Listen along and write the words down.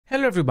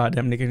Hello everybody,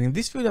 I'm Nick, and in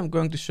this video I'm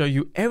going to show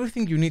you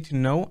everything you need to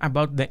know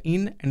about the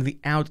in and the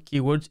out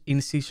keywords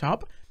in C#,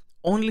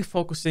 only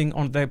focusing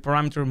on the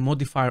parameter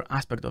modifier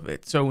aspect of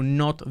it. So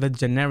not the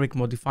generic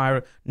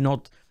modifier,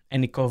 not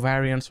any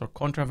covariance or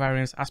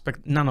contravariance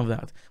aspect, none of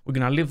that. We're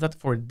gonna leave that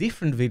for a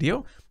different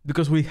video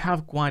because we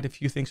have quite a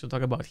few things to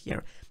talk about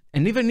here.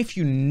 And even if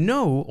you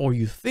know or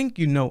you think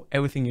you know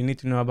everything you need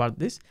to know about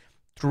this,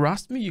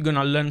 trust me, you're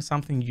gonna learn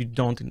something you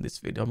don't in this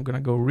video. I'm gonna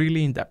go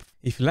really in depth.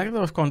 If you like that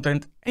type of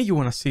content and you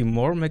wanna see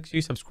more, make sure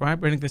you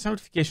subscribe and ring the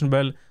notification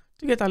bell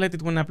to get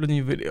alerted when I upload a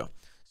new video.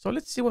 So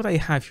let's see what I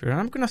have here.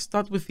 I'm gonna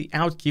start with the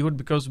out keyword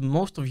because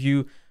most of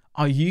you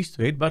are used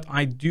to it, but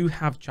I do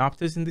have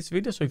chapters in this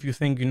video. So if you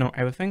think you know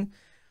everything,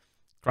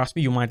 trust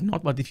me, you might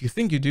not, but if you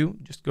think you do,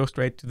 just go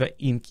straight to the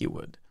in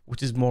keyword,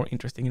 which is more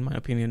interesting in my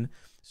opinion.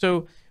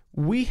 So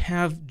we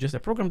have just a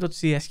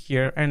program.cs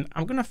here, and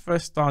I'm gonna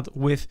first start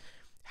with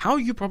how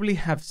you probably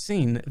have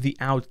seen the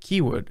out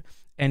keyword,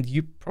 and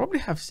you probably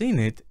have seen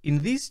it in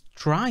these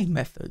try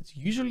methods.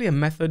 Usually a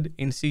method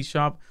in C#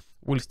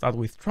 will start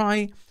with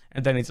try,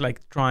 and then it's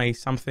like try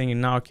something.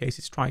 In our case,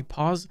 it's try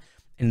pause.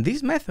 And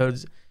these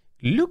methods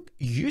look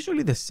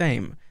usually the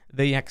same.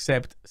 They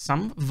accept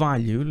some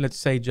value, let's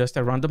say just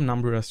a random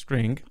number, a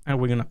string, and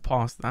we're gonna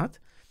pass that.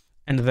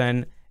 And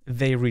then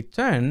they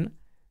return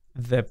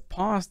the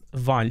passed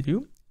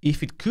value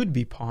if it could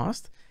be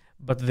passed,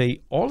 but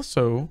they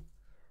also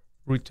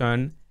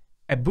return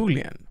a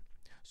boolean.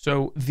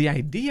 So the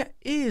idea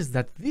is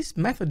that this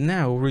method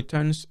now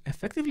returns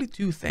effectively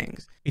two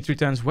things. It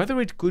returns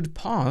whether it could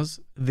pass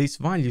this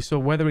value, so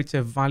whether it's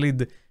a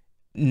valid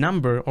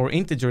number or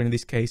integer in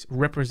this case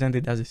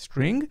represented as a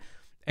string,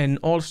 and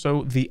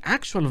also the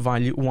actual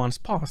value once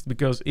passed,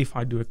 because if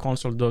I do a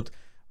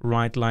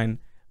console.writeLine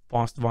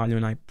passed value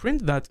and I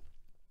print that,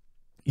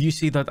 you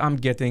see that I'm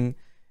getting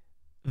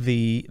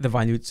the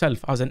value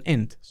itself as an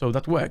int, so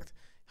that worked.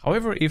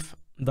 However, if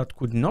that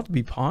could not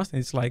be passed, and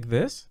it's like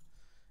this,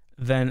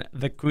 then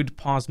the could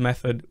pass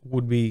method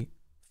would be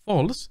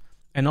false,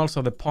 and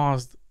also the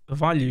passed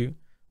value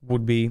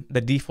would be the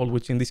default,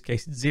 which in this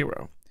case is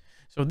 0.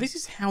 So this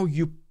is how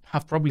you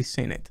have probably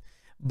seen it.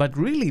 But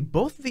really,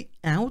 both the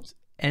out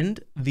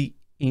and the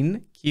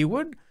in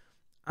keyword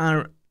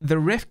are the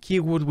ref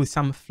keyword with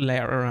some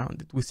flair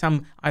around it, with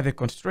some either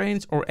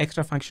constraints or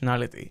extra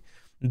functionality.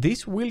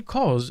 This will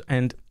cause,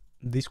 and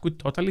this could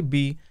totally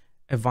be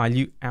a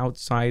value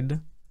outside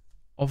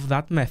of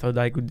that method.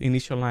 I could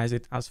initialize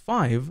it as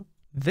 5.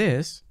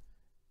 This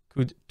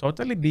could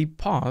totally be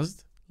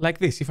paused like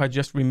this if I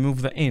just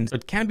remove the int. So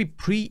it can be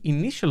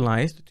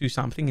pre-initialized to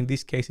something. In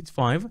this case, it's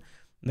 5.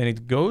 Then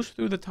it goes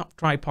through the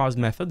try pause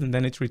method, and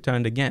then it's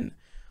returned again.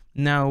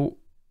 Now,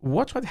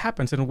 watch what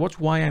happens and watch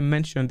why I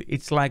mentioned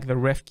it's like the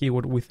ref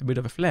keyword with a bit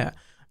of a flair.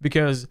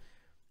 Because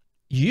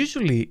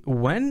usually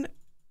when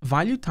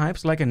value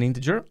types like an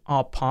integer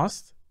are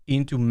passed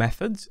into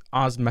methods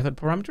as method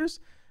parameters,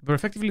 they're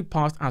effectively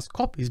passed as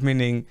copies,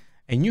 meaning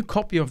a new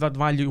copy of that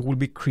value will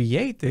be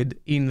created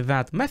in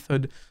that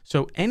method.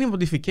 So any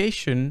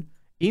modification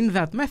in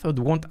that method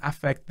won't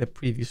affect the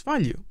previous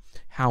value.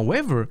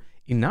 However,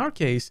 in our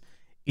case,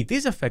 it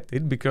is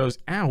affected because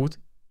out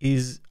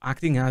is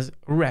acting as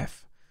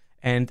ref,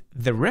 and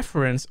the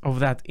reference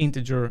of that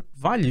integer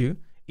value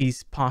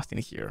is passed in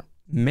here.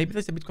 Maybe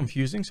that's a bit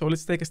confusing, so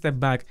let's take a step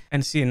back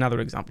and see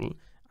another example.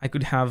 I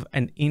could have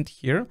an int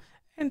here,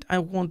 and I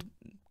won't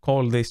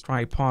call this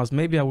try pause.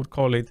 Maybe I would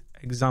call it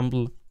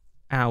example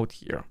out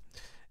here,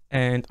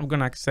 and I'm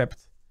gonna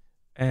accept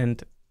an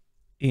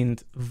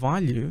int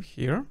value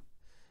here,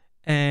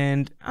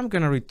 and I'm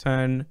gonna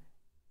return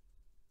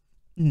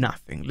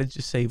nothing. Let's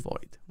just say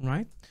void,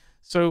 right?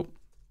 So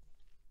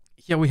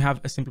here we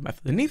have a simple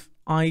method, and if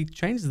I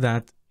change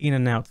that in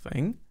and out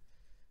thing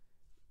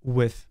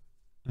with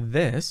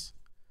this,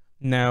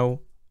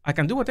 now I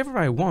can do whatever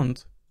I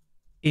want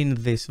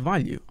in this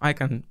value. I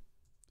can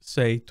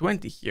say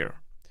 20 here.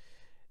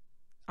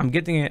 I'm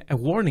getting a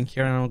warning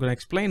here, and I'm going to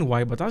explain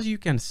why, but as you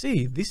can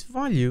see, this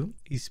value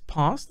is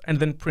passed and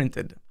then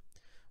printed.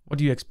 What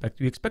do you expect?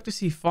 You expect to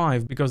see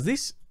 5 because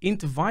this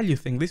int value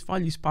thing, this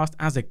value is passed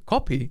as a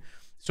copy.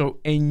 So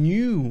a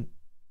new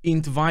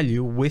int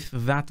value with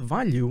that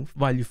value,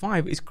 value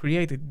 5, is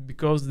created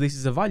because this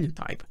is a value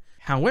type.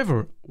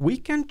 However, we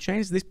can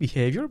change this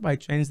behavior by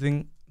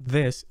changing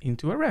this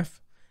into a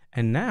ref.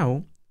 And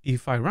now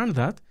if I run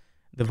that,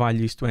 the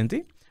value is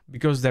 20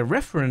 because the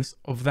reference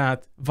of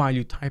that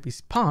value type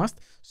is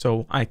passed,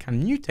 so I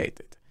can mutate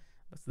it.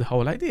 That's the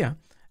whole idea.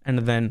 And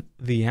then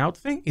the out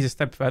thing is a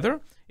step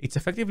further. It's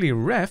effectively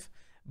ref,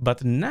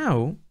 but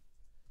now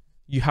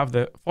you have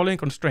the following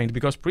constraint,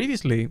 because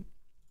previously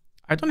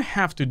I don't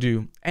have to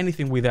do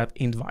anything with that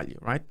int value,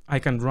 right? I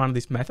can run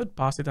this method,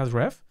 pass it as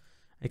ref.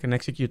 I can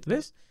execute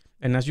this,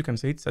 and as you can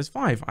see, it says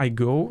 5. I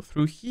go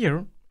through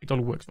here, it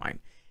all works fine.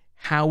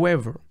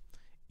 However,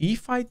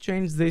 if I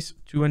change this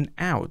to an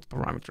out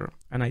parameter,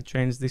 and I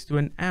change this to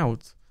an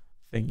out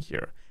thing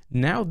here,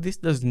 now this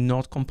does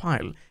not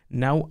compile.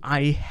 Now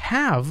I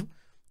have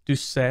to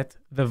set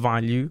the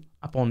value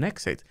upon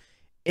exit.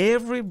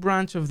 Every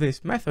branch of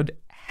this method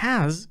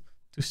has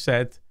to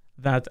set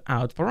that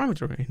out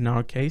parameter. In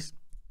our case,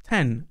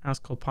 10, as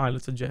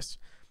Copilot suggests.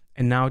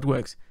 And now it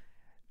works.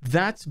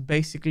 That's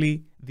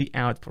basically the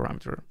out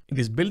parameter. It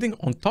is building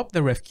on top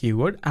the ref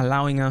keyword,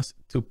 allowing us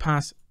to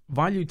pass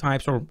value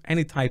types or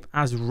any type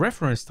as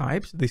reference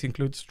types. This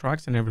includes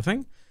structs and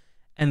everything.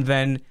 And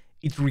then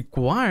it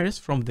requires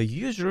from the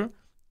user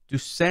to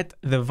set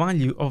the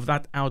value of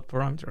that out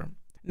parameter.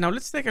 Now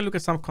let's take a look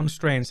at some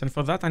constraints. And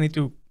for that, I need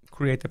to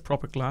create a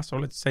proper class. So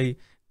let's say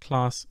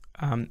class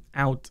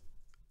out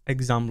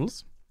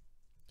examples.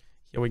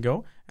 Here we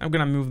go. I'm going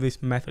to move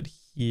this method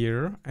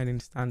here and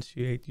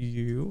instantiate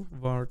u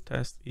var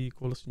test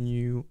equals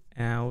new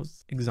out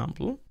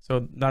example.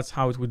 So that's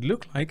how it would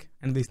look like.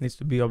 And this needs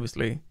to be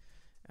obviously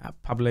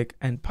public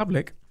and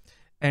public.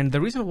 And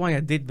the reason why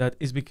I did that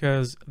is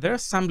because there are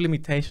some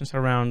limitations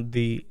around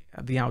the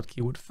out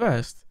keyword.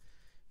 First,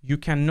 you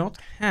cannot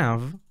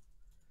have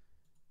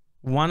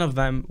one of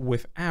them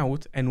with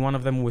out and one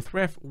of them with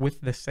ref with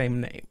the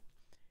same name.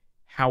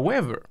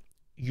 However,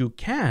 you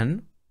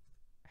can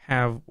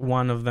have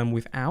one of them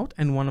without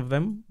and one of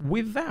them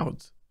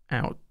without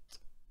out.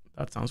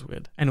 That sounds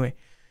weird. Anyway,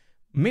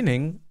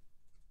 meaning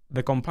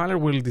the compiler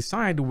will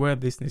decide where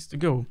this needs to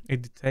go.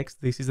 It detects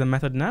this is a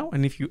method now,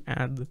 and if you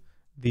add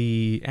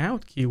the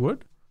out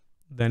keyword,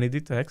 then it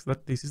detects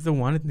that this is the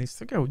one it needs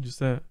to go.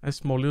 Just a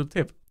small little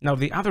tip. Now,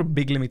 the other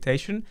big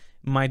limitation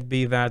might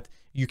be that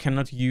you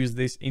cannot use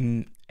this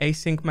in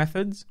async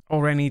methods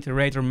or any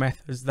iterator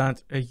methods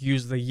that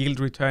use the yield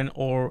return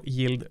or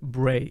yield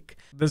break.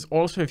 There's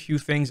also a few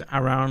things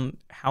around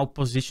how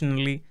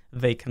positionally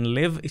they can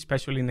live,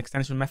 especially in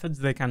extension methods.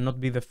 They cannot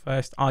be the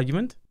first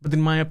argument. But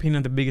in my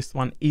opinion, the biggest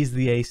one is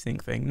the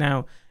async thing.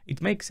 Now,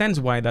 it makes sense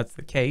why that's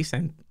the case,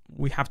 and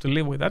we have to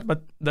live with that,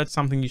 but that's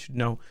something you should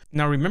know.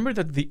 Now, remember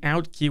that the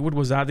out keyword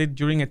was added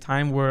during a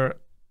time where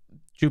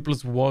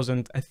tuples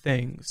wasn't a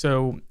thing.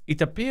 So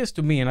it appears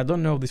to me, and I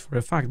don't know this for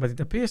a fact, but it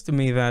appears to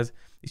me that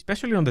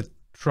especially on the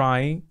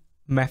try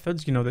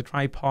methods, you know, the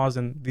try pause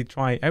and the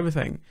try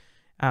everything,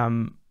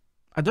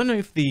 I don't know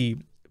if the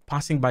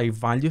passing by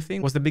value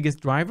thing was the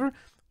biggest driver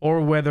or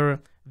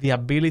whether the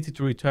ability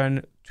to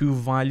return two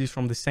values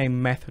from the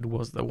same method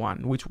was the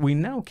one, which we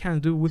now can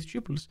do with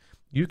tuples.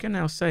 You can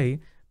now say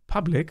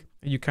public,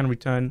 you can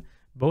return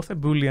both a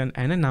Boolean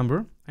and a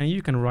number, and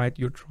you can write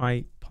your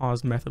try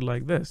pause method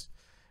like this.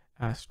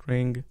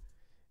 String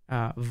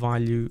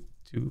value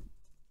to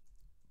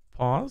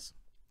pause.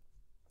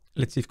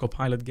 Let's see if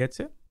Copilot gets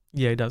it.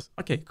 Yeah, it does.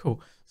 Okay,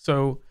 cool.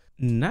 So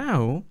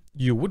now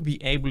you would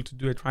be able to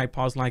do a try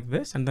pause like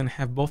this and then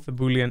have both the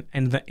Boolean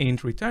and the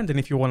int returned. And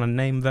if you want to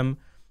name them,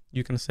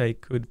 you can say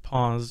could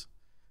pause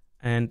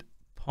and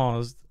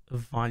paused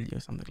value,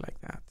 something like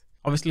that.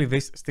 Obviously,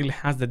 this still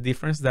has the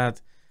difference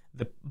that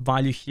the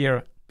value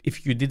here,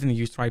 if you didn't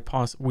use try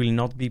pause, will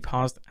not be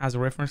paused as a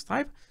reference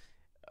type.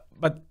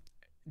 But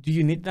do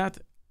you need that?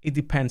 It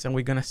depends, and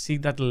we're going to see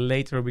that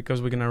later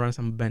because we're going to run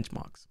some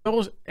benchmarks. That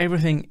was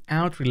everything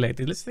out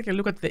related. Let's take a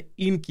look at the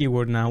in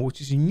keyword now,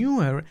 which is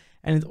newer,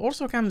 and it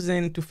also comes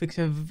in to fix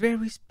a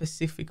very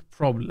specific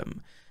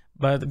problem.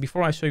 But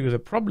before I show you the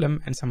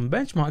problem and some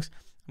benchmarks,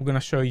 I'm going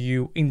to show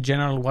you in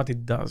general what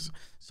it does.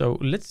 So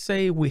let's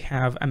say we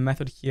have a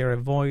method here, a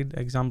void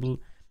example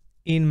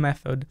in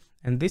method,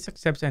 and this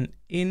accepts an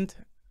int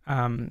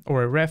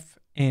or a ref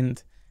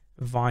int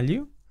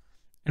value.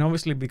 And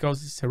obviously,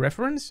 because it's a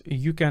reference,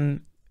 you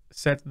can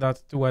set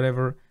that to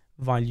whatever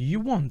value you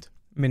want.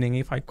 Meaning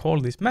if I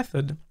call this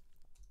method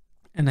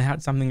and I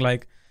had something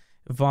like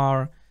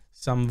var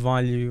some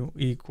value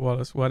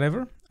equals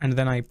whatever, and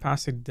then I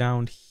pass it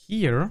down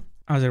here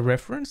as a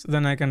reference,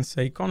 then I can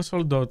say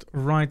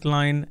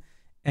console.writeLine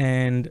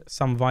and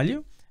some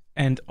value.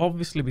 And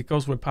obviously,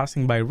 because we're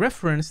passing by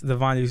reference, the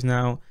value is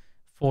now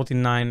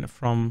 49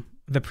 from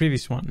the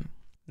previous one.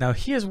 Now,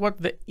 here's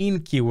what the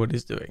in keyword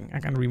is doing. I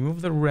can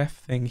remove the ref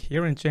thing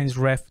here and change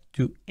ref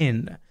to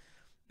in.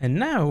 And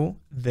now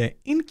the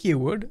in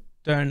keyword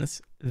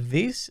turns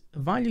this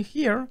value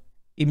here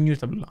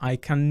immutable. I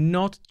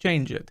cannot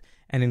change it.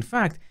 And in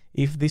fact,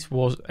 if this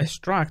was a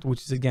struct,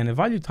 which is again a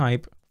value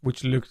type,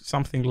 which looks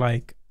something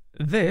like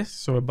this,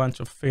 so a bunch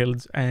of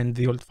fields and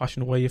the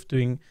old-fashioned way of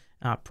doing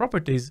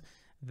properties,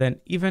 then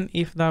even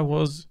if that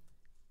was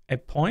a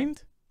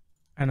point,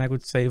 and I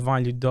could say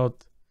value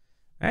dot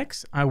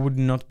X, I would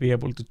not be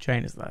able to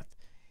change that.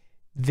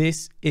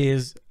 This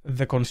is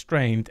the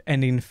constraint.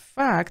 And in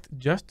fact,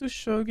 just to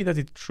show you that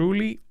it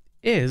truly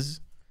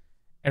is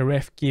a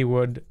ref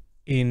keyword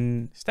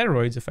in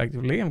steroids,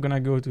 effectively, I'm going to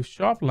go to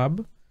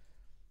shoplab.io,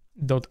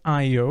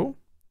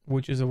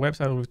 which is a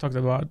website we've talked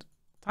about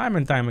time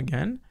and time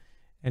again.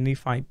 And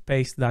if I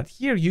paste that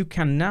here, you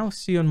can now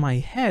see on my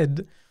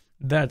head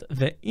that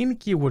the in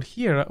keyword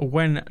here,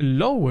 when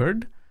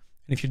lowered,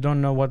 and if you don't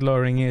know what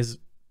lowering is,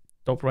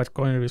 top right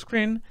corner of your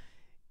screen,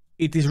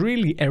 it is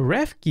really a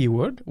ref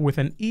keyword with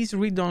an is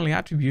read-only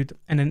attribute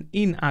and an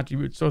in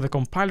attribute. So the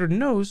compiler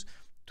knows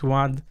to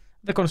add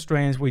the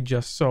constraints we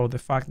just saw, the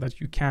fact that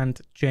you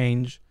can't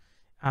change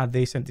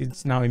this and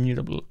it's now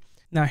immutable.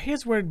 Now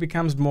here's where it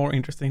becomes more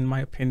interesting in my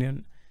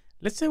opinion.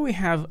 Let's say we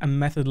have a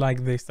method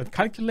like this that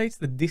calculates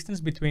the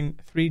distance between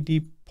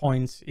 3D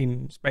points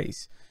in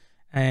space.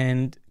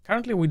 And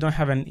currently we don't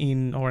have an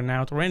in or an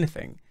out or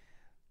anything.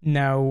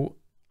 Now,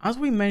 as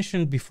we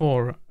mentioned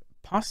before,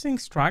 passing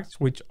structs,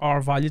 which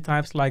are value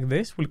types like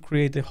this, will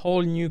create a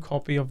whole new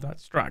copy of that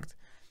struct.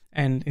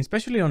 And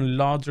especially on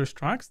larger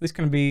structs, this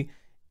can be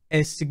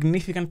a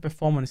significant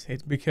performance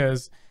hit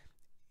because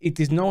it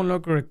is no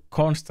longer a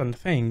constant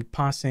thing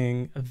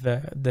passing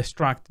the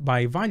struct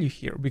by value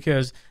here,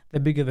 because the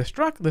bigger the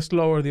struct, the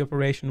slower the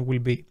operation will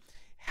be.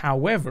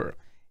 However,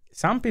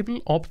 some people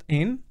opt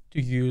in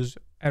to use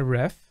a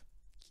ref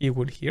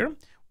keyword here,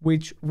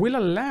 which will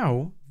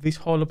allow this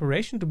whole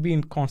operation to be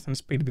in constant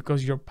speed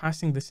because you're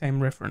passing the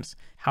same reference.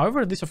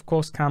 However, this of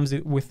course comes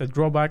with the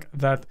drawback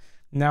that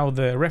now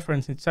the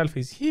reference itself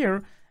is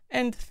here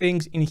and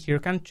things in here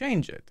can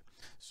change it.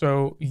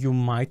 So you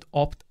might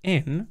opt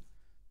in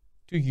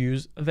to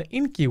use the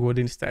in keyword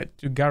instead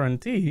to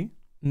guarantee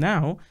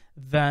now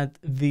that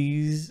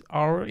these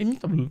are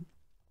immutable.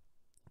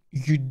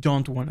 You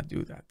don't want to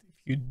do that.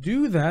 If you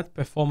do that,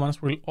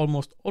 performance will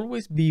almost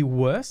always be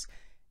worse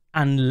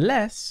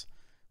unless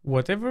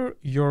whatever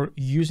you're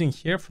using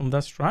here from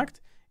that struct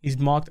is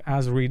marked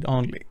as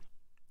read-only.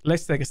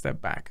 Let's take a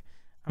step back.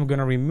 I'm going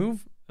to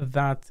remove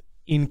that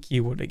in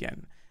keyword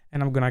again.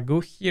 And I'm going to go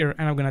here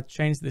and I'm going to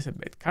change this a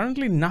bit.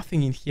 Currently,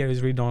 nothing in here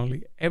is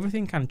read-only.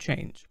 Everything can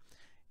change.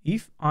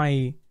 If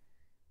I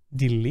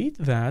delete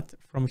that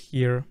from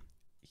here,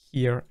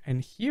 here,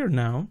 and here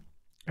now,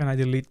 and I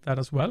delete that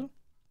as well,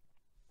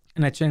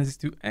 and I change this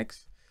to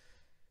X,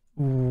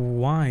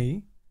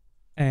 Y,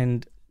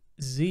 and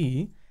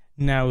Z,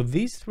 now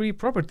these three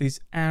properties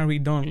are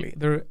read-only.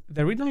 The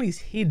read-only is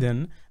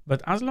hidden,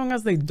 but as long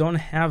as they don't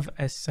have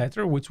a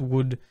setter, which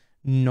would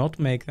not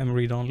make them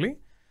read-only,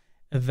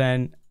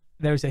 then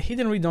there's a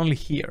hidden read-only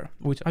here,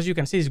 which as you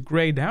can see is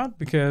grayed out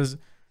because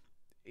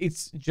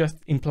it's just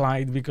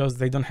implied because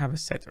they don't have a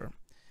setter.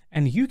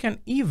 And you can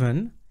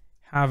even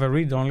have a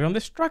read-only on the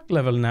struct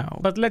level now,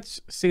 but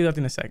let's see that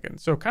in a second.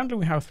 So currently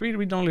we have three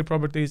read-only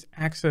properties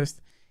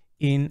accessed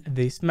in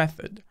this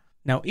method.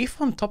 Now,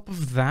 if on top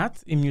of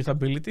that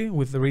immutability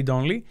with the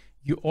read-only,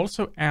 you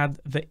also add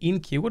the in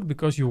keyword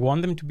because you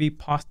want them to be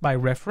passed by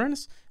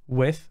reference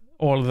with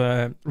all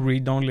the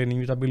read-only and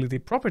immutability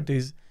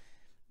properties,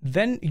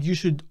 then you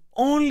should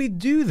only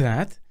do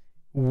that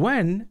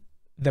when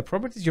the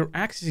properties you're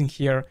accessing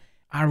here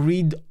are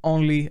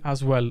read-only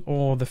as well,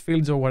 or the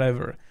fields or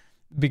whatever.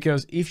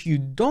 Because if you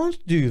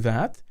don't do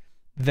that,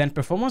 then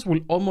performance will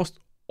almost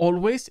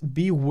always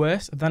be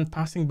worse than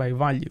passing by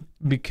value,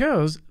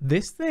 because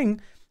this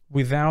thing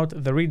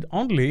without the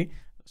read-only,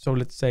 so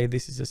let's say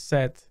this is a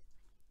set,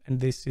 and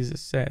this is a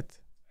set,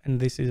 and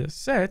this is a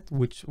set,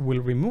 which will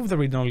remove the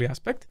read-only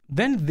aspect,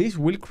 then this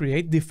will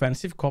create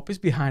defensive copies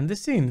behind the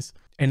scenes.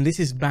 And this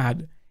is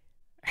bad.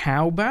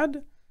 How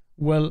bad?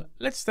 Well,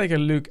 let's take a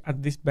look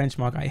at this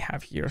benchmark I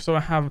have here. So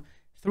I have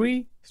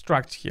three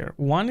structs here.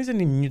 One is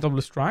an immutable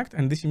struct,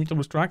 and this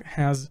immutable struct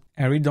has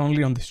a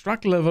read-only on the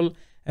struct level,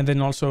 and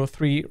then also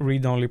three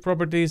read-only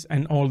properties,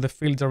 and all the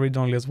fields are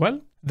read-only as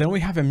well. Then we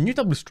have a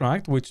mutable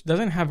struct, which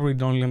doesn't have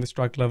read-only on the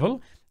struct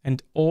level,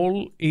 and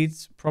all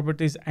its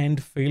properties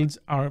and fields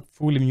are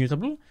fully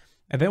mutable.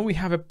 And then we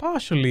have a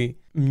partially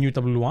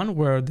mutable one,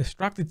 where the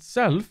struct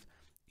itself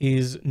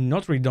is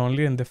not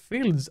read-only and the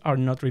fields are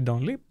not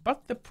read-only,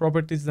 but the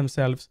properties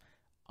themselves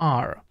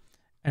are.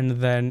 And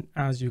then,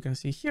 as you can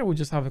see here, we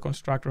just have a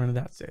constructor and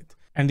that's it.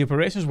 And the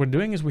operations we're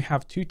doing is we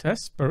have two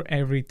tests per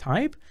every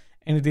type,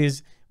 and it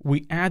is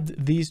we add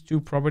these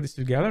two properties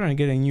together and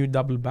get a new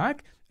double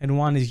back, and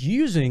one is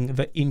using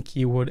the in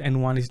keyword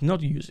and one is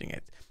not using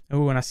it. And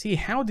we want to see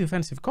how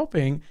defensive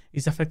copying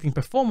is affecting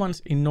performance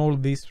in all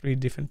these three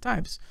different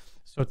types.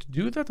 So to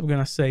do that, I'm going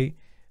to say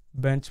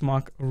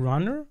benchmark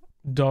runner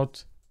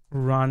dot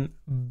run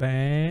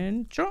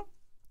bencho.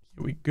 Here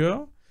we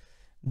go.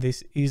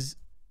 This is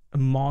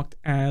marked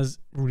as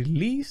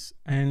release,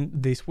 and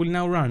this will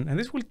now run. And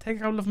this will take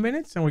a couple of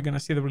minutes, and we're going to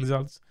see the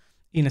results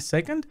in a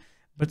second.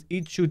 But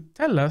it should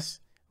tell us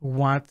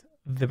what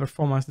the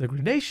performance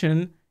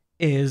degradation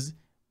is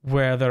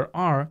where there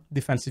are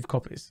defensive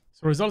copies.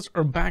 So results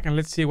are back, and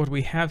let's see what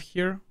we have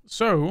here.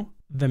 So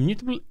the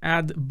mutable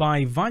add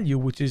by value,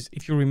 which is,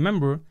 if you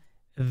remember,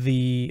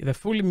 the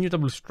fully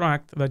mutable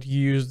struct that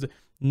used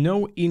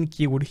no in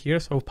keyword here,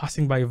 so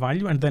passing by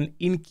value, and then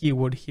in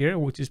keyword here,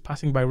 which is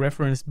passing by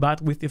reference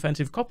but with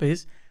defensive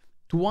copies,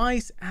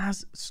 twice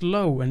as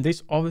slow. And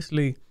this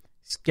obviously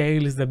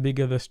scales the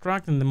bigger the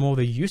struct and the more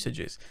the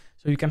usage is.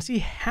 So you can see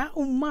how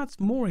much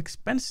more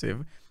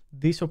expensive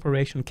this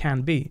operation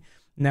can be.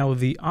 Now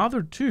the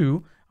other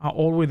two are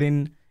all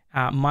within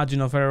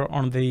margin of error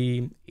on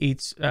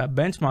each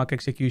benchmark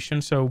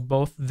execution. So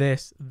both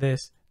this,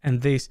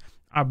 and this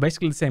are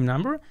basically the same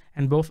number,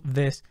 and both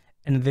this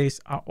and this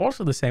are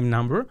also the same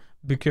number,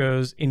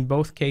 because in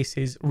both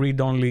cases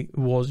read-only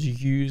was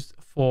used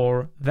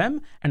for them,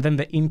 and then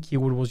the in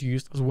keyword was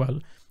used as well.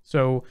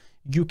 So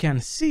you can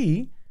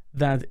see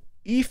that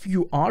if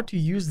you are to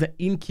use the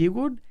in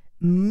keyword,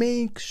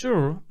 make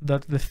sure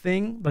that the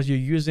thing that you're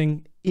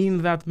using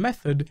in that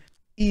method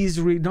is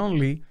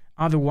read-only,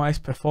 otherwise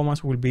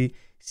performance will be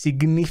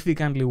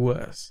significantly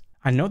worse.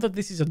 I know that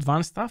this is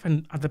advanced stuff,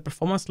 and at the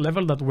performance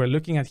level that we're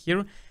looking at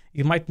here,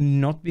 it might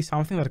not be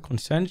something that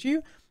concerns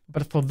you,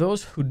 but for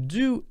those who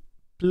do,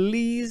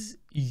 please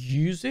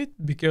use it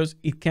because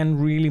it can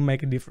really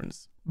make a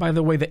difference. By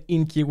the way, the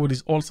in keyword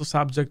is also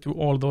subject to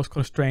all those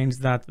constraints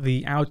that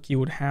the out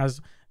keyword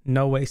has: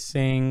 no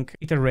async,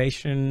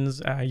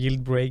 iterations,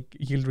 yield break,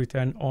 yield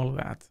return, all of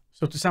that.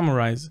 So to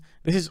summarize,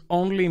 this is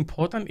only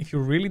important if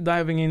you're really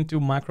diving into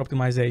macro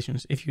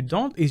optimizations. If you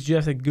don't, it's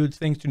just a good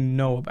thing to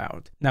know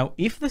about. Now,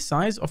 if the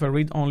size of a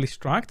read-only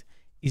struct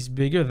is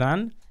bigger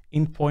than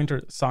in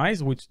pointer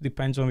size, which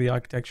depends on the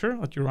architecture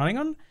that you're running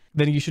on,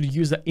 then you should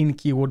use the in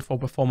keyword for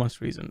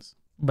performance reasons.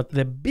 But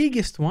the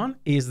biggest one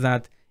is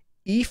that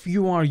if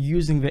you are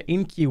using the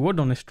in keyword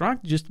on a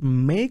struct, just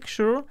make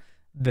sure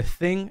the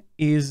thing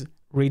is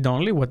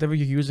read-only, whatever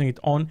you're using it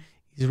on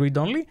is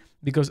read-only,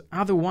 because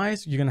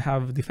otherwise you're going to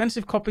have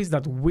defensive copies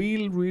that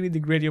will really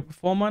degrade your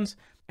performance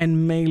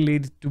and may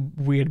lead to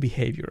weird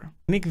behavior.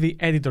 Nick the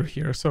editor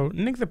here. So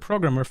Nick the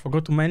programmer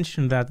forgot to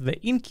mention that the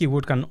in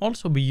keyword can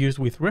also be used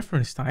with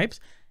reference types,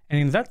 and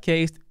in that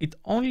case it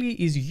only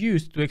is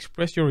used to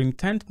express your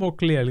intent more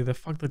clearly, the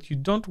fact that you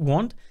don't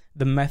want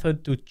the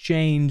method to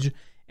change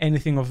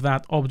anything of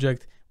that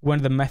object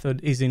when the method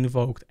is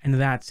invoked, and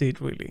that's it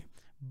really.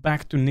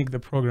 Back to Nick the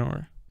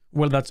programmer.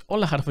 Well, that's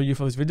all I had for you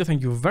for this video.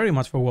 Thank you very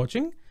much for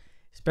watching.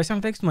 Special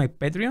thanks to my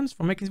Patreons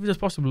for making these videos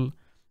possible.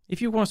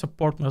 If you want to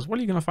support me as well,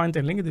 you're going to find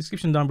a link in the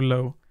description down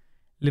below.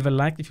 Leave a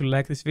like if you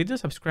like this video,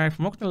 subscribe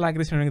for more content like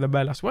this and ring the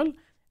bell as well,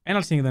 and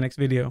I'll see you in the next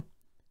video.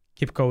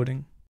 Keep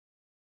coding.